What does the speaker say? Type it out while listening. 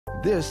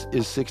This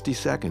is 60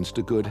 Seconds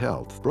to Good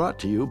Health, brought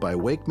to you by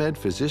WakeMed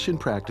Physician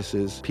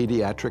Practices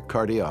Pediatric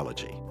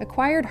Cardiology.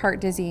 Acquired heart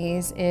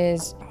disease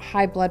is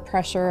high blood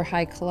pressure,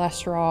 high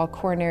cholesterol,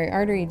 coronary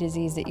artery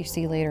disease that you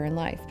see later in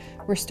life.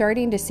 We're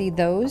starting to see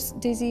those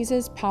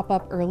diseases pop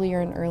up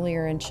earlier and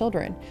earlier in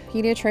children.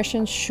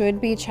 Pediatricians should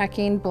be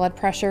checking blood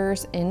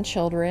pressures in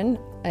children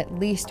at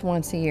least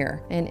once a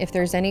year. And if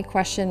there's any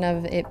question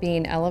of it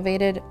being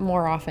elevated,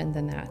 more often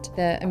than that.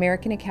 The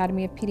American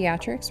Academy of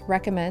Pediatrics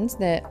recommends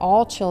that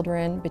all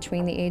children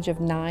between the age of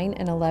 9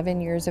 and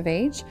 11 years of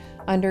age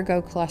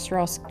undergo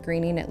cholesterol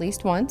screening at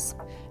least once,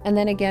 and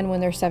then again when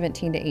they're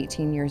 17 to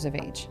 18 years of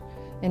age.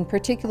 And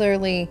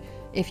particularly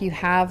if you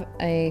have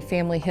a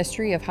family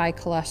history of high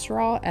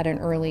cholesterol at an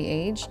early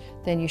age,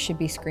 then you should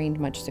be screened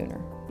much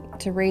sooner.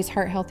 To raise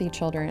heart-healthy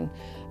children,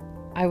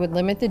 I would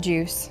limit the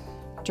juice,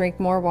 drink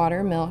more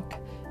water, milk,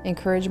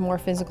 encourage more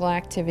physical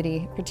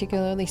activity,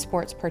 particularly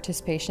sports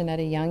participation at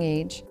a young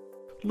age.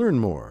 Learn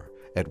more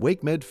at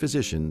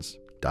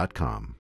WakeMedPhysicians.com.